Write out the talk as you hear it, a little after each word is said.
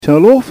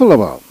Talo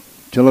falaba,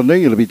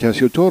 Jalane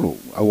Labitasio Toro,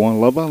 I want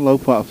lava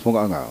lofa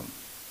fonganga.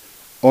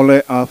 Ole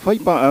a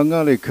faipa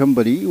anga le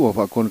company of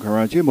a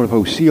concurrence,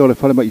 Morpho C or the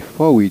Falama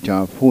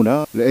Ifawi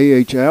Funa, the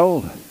AHL,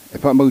 a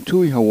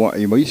Famotui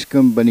Hawaii Mais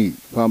Company,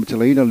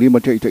 Farmatalina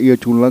limited ear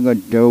to Langa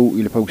do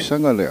Ilpo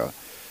Sangale,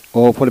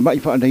 or for the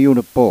Maifa and the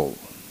Unipol,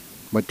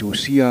 but to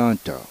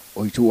Sianta,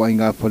 or to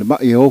Anga for the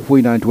Maio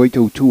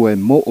 4922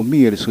 and more of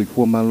me as we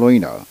form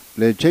Maloina,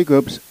 Le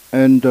Jacobs.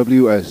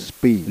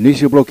 NWSP.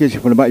 Initial blockage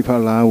for the Maifa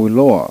Lao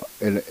Law,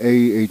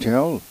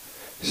 LAHL.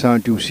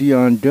 Santu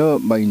Sianda,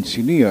 my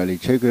engineer, the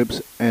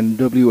Jacobs,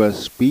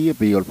 NWSP,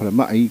 Bill for the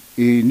Mai,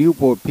 a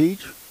Newport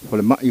Beach, for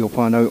the Mai of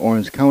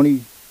Orange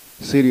County,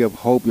 City of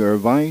Hope,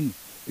 Irvine.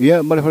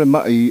 Yeah, but for the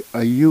Mai,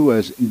 a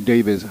U.S.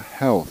 Davis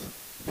Health.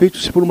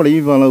 Fitch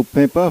Spumali Valo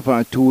Pepper,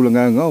 for two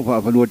Langanga,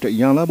 for Valuta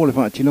Yala,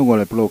 Molifatino,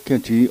 or a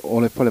Plokenti,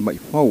 or a Falama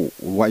Fo,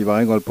 White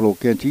Vine or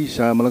Plokenti,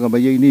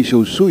 Samalagabay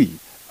initial Sui.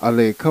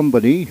 Ale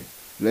company,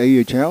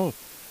 the AHL,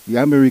 the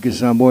American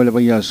Samoa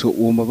Vayaso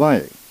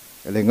Umavai,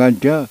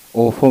 Elenganja,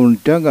 or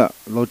Fondanga,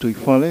 Lotui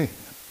Fale,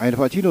 and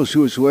Fatino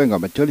Suenga,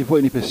 but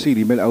telephone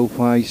City Mel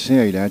Alphi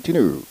say that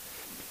Tinu.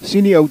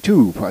 Senior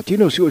 2,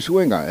 Fatino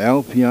Suenga,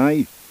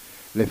 LPI,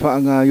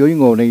 Lefanga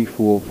Yoingone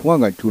for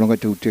Fwanga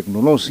to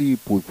technology,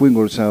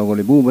 Puingo Sao,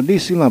 the movement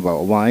this lava,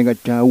 Wanga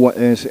Tawa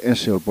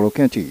SL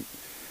Brocanti.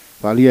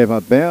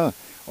 Valieva Bear,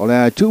 or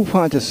there are two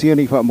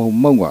fantasy for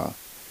Momonga.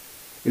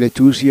 Ile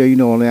tusia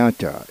ino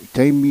leata,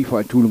 taimi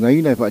fa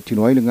tulungaina fa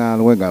tinoina nga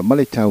luenga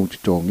maletau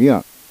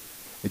tutongia.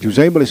 E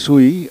tuzaimale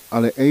sui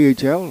ale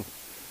AHL,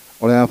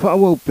 ole a fa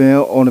awa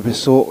upea o na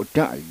peso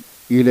tai,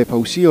 ile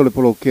pausia o le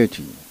polo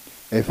kechi.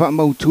 E fa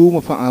mautu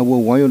ma fa awa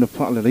wai o na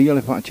fa le ria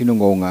le fa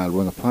tinongo nga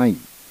luenga pai.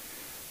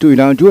 Tu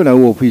ina antua na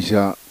ua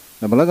pisa,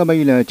 na malaga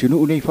mai na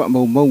tinu unei fa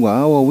maumaunga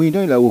awa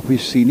winai la ua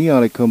pisini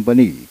ale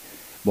company.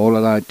 Mola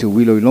la tu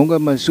wilo ilonga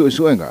ma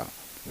suenga,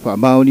 fa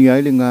mauni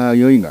aile nga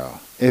yoinga.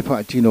 E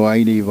fatino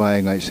aini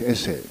vai ngai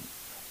ese.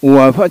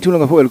 Ua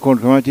fatulanga fo el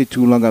contrati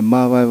tulanga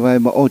vai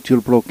ma otil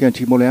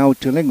blokenti mole au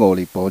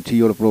telengoli po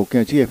tio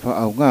blokenti e fa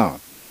au nga.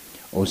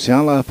 O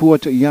sala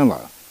puata yala.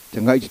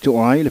 Tangai to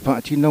ai le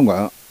fatino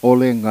nga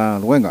ole nga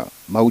luenga.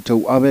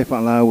 Mauto ave fa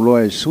la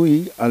loe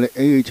sui ale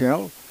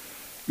AHL.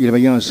 Ile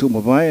bayan suma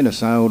vai na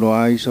sao no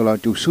ai sola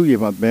tu sui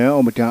va be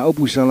o mata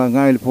opu sala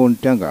ngai le pon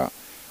tanga.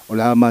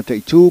 Ola mata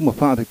tu ma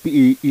fa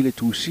pi ile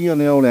tu sia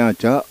le ole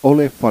ata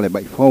ole fale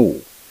bai fo.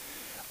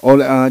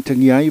 Ole a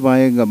tangiai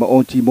vai nga ma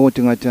oti mo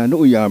tangata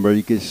no ya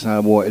America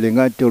Samoa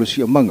elenga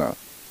torosi manga.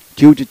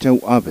 Tiu te tau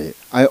ave,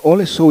 ai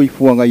ole soi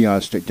fuanga ya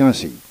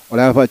stetasi. Ole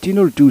a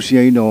fatino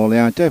tusia no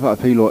le a te fa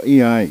felo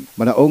ai,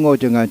 mana ongo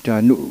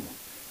tangata no.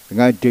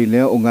 Nga te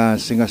le o nga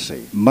singase.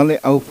 Male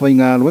au fai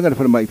nga luenga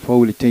fa mai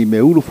fo le te me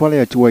ulu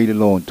fale atu ai le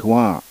lon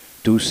toa.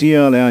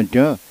 Tusia le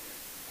anta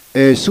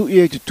e su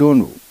ie te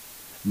tonu.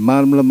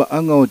 Malmla ma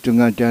anga o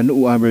tangata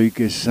no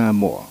America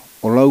Samoa.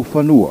 O lau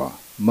fanua,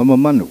 mama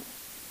manu.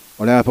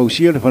 Ola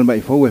pausia le falmai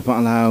fo e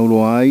fa la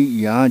uloai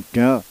ya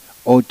ta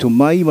o to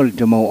mai mal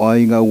te mau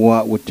ai nga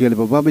wa o tele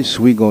papa be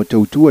swingo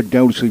to tu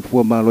down sui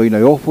fo ma loina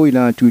ofo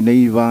ina tu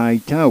nei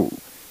vai tau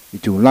I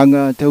tu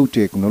langa tau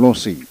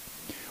teknolosi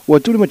o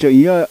tu ma te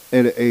ia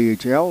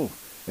LAHL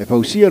e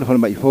pausia le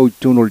falmai fo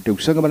tunol te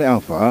sanga male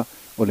alfa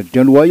o le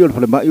januai o le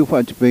falmai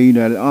fa te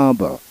peina le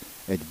aba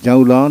e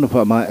daula no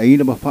fa mai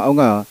ina ma fa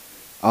nga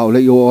au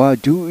le o a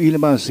tu ile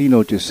ma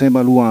sino te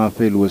sema lua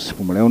fe luas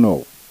fu male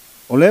no.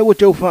 Ole o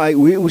tau whaai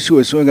ui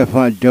usu soenga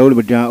whaai daule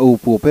bada o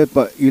po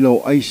pepa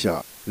ilo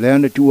aisa.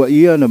 Leana tua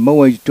ia na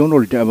maua I tono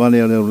le te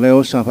avale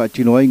leo sa wha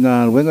tino ai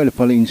ngā wenga le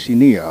whale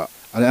insinia.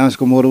 Ale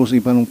asko moros I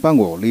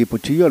panumpango le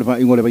potia le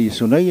whaai ngole vai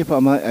sonai e wha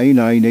mai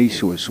aina ai nei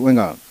sua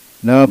soenga.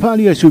 Na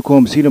whaali a su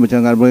kom sina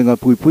matanga wenga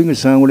pui puinga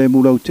sango le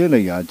mulau tele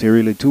ia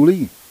teri le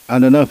tuli.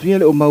 Ana na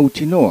fiele o mau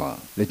tinoa.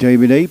 Le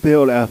taibinei pe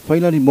o le a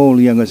whailani mo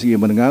lianga si e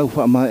manangau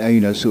wha mai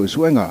aina sua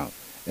soenga.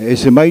 E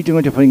se mai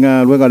tinga te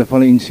whainga luenga le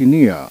whale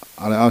insinia,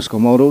 ale asko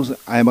models,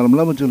 ai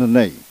malamlama tuna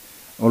nei.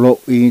 O lo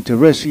I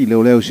interesi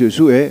leo leo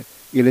sue,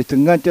 I le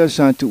tangata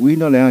sa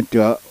tuina le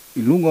ata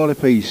I lunga le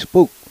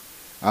Facebook,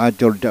 a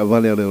tol ta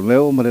vale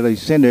leo ma le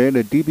sende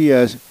le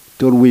DBS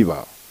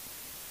Torwiva.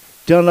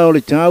 Tala o le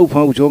tau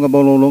whautonga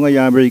mololonga I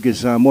Amerika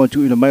Samoa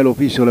tuina mail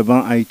official le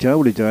van ai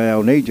tau le tai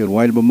au nature,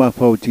 waile ma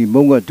mafau ti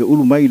monga te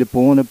ulu mai le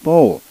pōna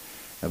pō.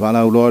 E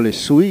wala uloa le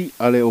sui,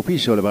 ale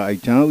official le van ai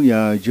tau,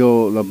 ia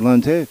Joe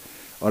LaPlante,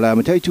 o la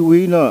matai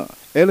tuina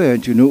ele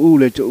tunu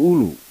ule te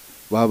ulu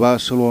wa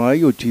solo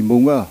ai o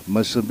timunga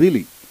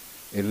masabili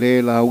e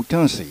le la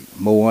utansi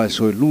mo a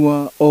so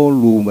lua o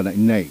luma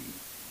nei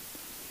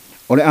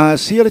o le a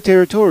sia le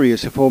territory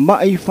se fo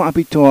mai fa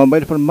pitoa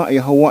mai fa mai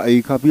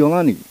Hawaii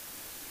Kapiolani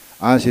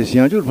a se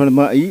sianju fa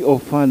mai o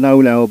fa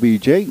naula o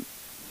BJ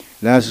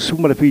la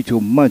suma le fitu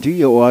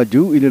mati o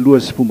adu I le lua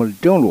suma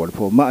download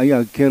fo mai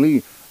a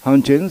Kelly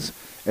Hunchins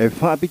e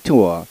fa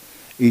pitoa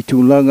I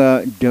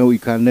tulanga dau I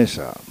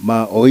kanesa,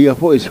 ma o ia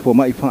fo is fo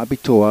mai wha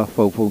pitoa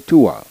fau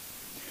tua.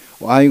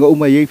 O ainga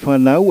uma iei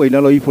whanau, e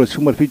nalo I fo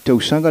suma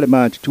fitou sanga le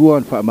maa tutua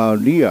an wha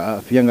maonia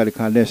a fianga le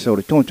kanesa o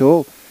le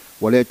tonto,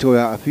 wale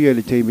toya afia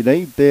le te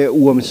milei pe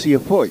ua masia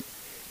foi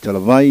tala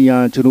vai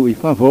ya tunu I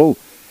fafo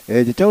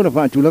e te tau na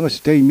whaatulanga sa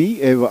teimi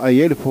e wa ai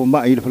ele fo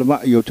mai le whalama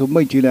I o to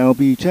mai tila au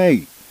pi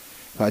tei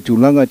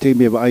whaatulanga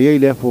teimi e wa ai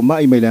ele fo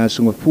mai mai le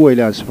asunga fua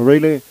le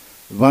asfarele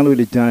valu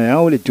le tae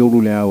au le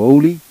tolu le au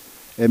oli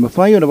e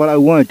mawhai o na wala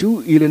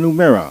uatu I le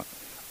numera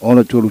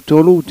ona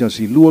tolu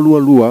tasi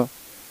lua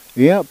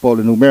ia po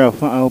le numera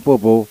wha au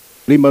popo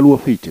 5 lua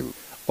fitu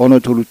ona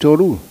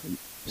tolu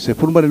se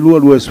fuma le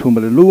lua se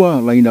fuma le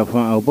lua laina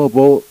wha au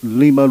popo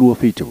 5 lua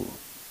fitu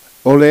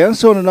o le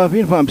anso na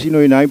fin wha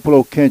amsino inai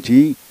polo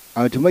kenti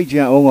a te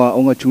maitia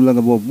onga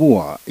tūlanga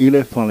mua I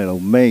le whale lau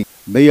mei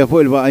Mea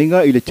po ilwa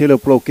ainga I le tele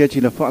polo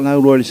kenti na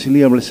whaalau roa le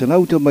silia ma le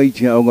sanau te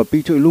maitia onga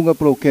pito ilunga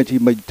polo kenti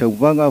mai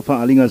tauwanga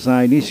whaalinga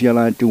zai nisi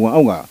ala tua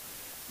onga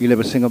I le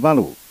basenga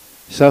balu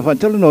Sa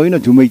whaatala no ina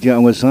tu meitia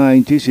onga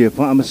zai tisi e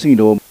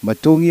whaamasino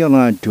matongi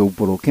ala tu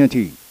polo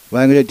kenti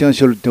Wanga le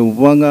tansio le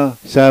tauwanga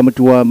sa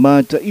matua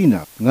mata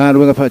ina ngā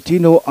ruanga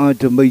whaatino a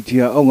te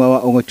meitia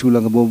onga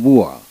tūlanga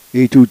mua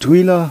I tu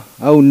tuila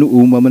au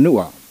nuu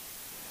mamanua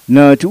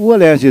Na tu ua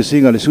le ase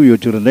singa le suyo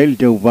tu ranei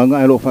te uvanga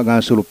alo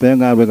whanga solo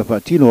penga rega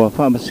whaatino a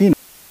whaamasino.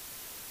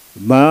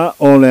 Ma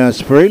o le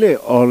asprele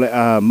o le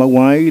a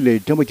mawai le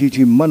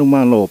tamatiti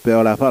manumalo pe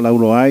o la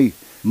whaalaulo ai.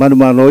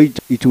 Manumalo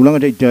I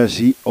tūlanga te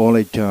tasi o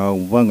le tau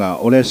wanga.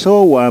 O le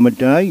so wa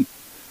amatai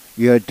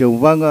ia te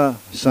uvanga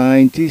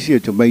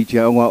scientisi te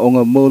meitia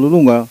onga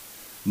molulunga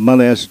ma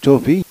le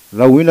asitofi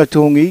lawina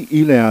tongi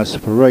I le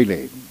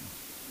asprele.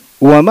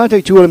 Ua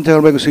mate tua le mtau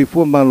rega sui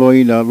fua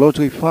maloi na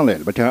loto I whale,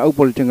 bata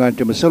aupo le tanga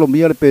te masalo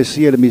mia le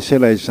pesia le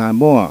misela I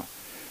Samoa.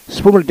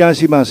 Spuma le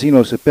dasi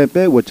masino se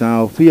pepe, ua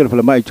tau fia le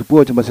whalamai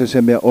tupua te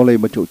masese mea ole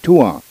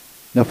matutua.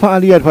 Na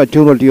whaalia le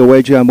whaatuna le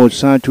waja a mo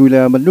sātu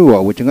le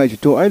manua, ua tanga I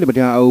to ai le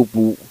bata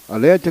aupu, a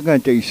lea tanga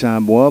te I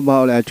Samoa,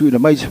 ma ole atu I le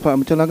mai se wha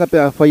matalanga pe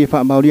a whai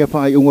wha maulia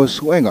whai ungo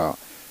suenga,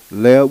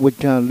 lea ua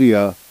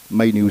lia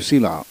mai New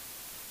Zealand.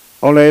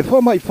 Ole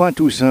forma I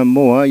fatu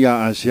Samoa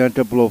ya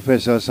asianta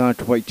professor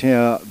Santo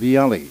Waitea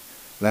Viali.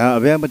 La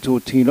avema to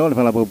tino le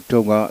fala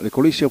tonga le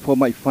colisio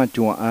forma I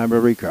fatu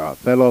America,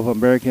 fellow of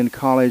American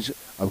College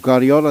of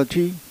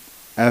Cardiology,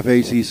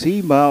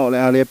 FACC ma ole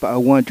alepa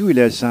awantu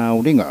ile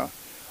soundinga.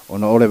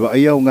 Ona ole va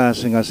ia nga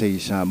singa se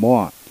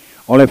Samoa.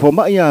 Ole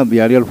forma ya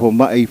Viali le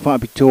forma I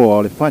fatu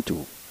ole fatu.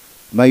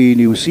 Mai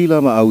New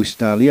Zealand ma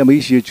Australia ma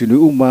isi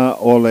tunu uma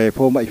ole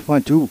forma I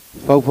fatu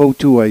fau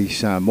tu ai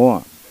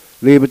Samoa.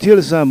 Le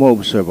batila Samoa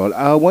observer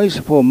always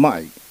for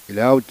mai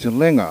ile au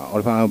tenlenga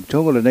o fa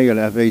tonga le nei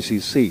le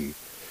FACC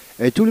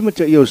e tuli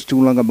mata io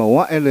stulanga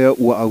mawa ele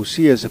ua au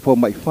sia se for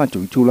mai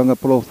fatu tulanga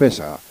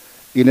professor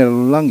ina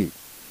langi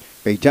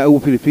pe ta u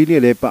filifili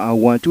le pa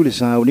awa tu le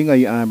sauninga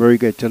I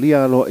America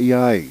talia lo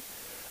ai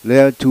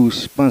le tu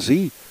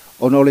spansi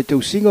ono le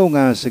tu singo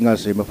nga singa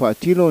se mafa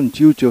tilon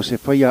tiu se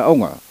faya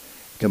onga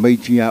te mai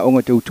tia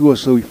onga tu tua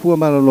so I fu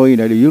maloi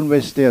na le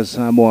University of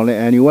Samoa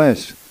le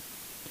NUS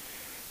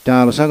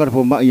Ta la sanga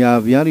po mai ya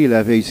Viali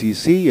la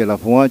FACC e la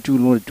foatu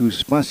lo tu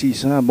spasi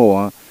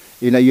Samoa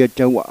ina ia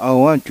tau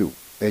awantu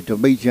e to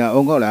meja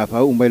onga la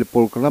fa umai le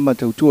proclama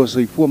tau tua so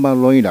I fu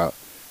maloina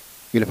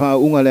I le fa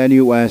unga le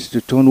NUS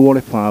to tonu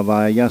le fa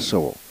va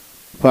yaso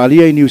fa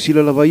lia I New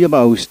Zealand la vai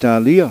ma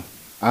Australia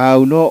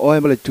au no o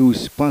le tu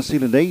spasi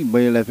le nei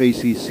mai la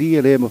FACC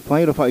e le ma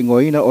fa ro fa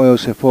ingoina o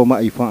se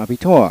forma I fa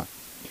apitoa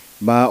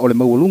ma o le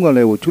maulunga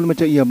le o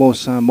tulmata ia mo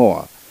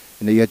Samoa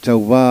Ina ia tau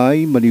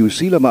vai ma New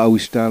Zealand ma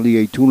Australia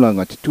I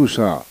tūlanga te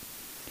tusa.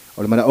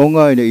 O le mana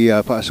onga ina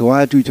ia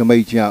whaasoatu I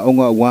tamaitia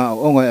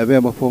onga e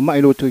vea mafo mai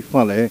loto I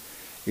whale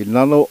I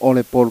lalo o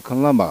le Paul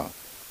Kalama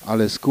a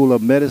le School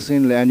of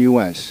Medicine le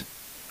NUS.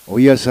 O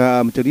ia sa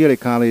amataria le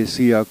kale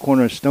si a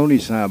Cornerstone I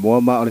sa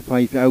moa ma o le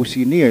whai au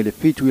si nia I le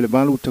fitu I le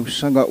malu tau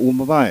sanga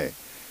umawai.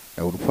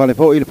 E o whale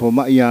po I le po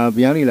mai a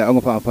viani le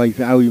onga whai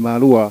au I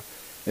malua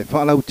e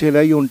whalau te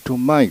lei on to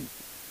mai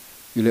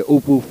I le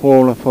upu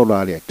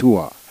fola le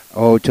tua.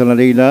 O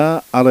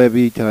talanina ala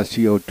vi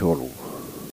tasio tolu.